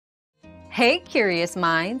Hey, curious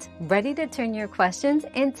minds, ready to turn your questions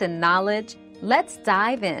into knowledge? Let's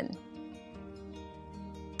dive in.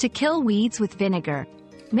 To kill weeds with vinegar,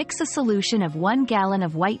 mix a solution of 1 gallon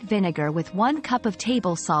of white vinegar with 1 cup of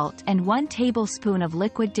table salt and 1 tablespoon of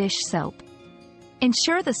liquid dish soap.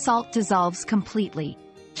 Ensure the salt dissolves completely.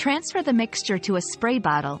 Transfer the mixture to a spray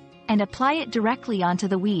bottle and apply it directly onto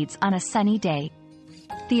the weeds on a sunny day.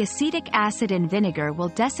 The acetic acid in vinegar will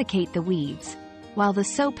desiccate the weeds, while the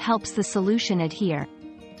soap helps the solution adhere.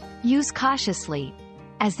 Use cautiously,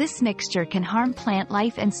 as this mixture can harm plant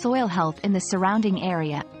life and soil health in the surrounding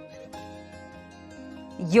area.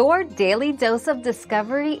 Your daily dose of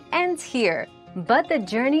discovery ends here, but the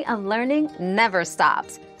journey of learning never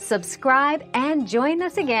stops. Subscribe and join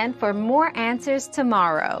us again for more answers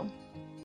tomorrow.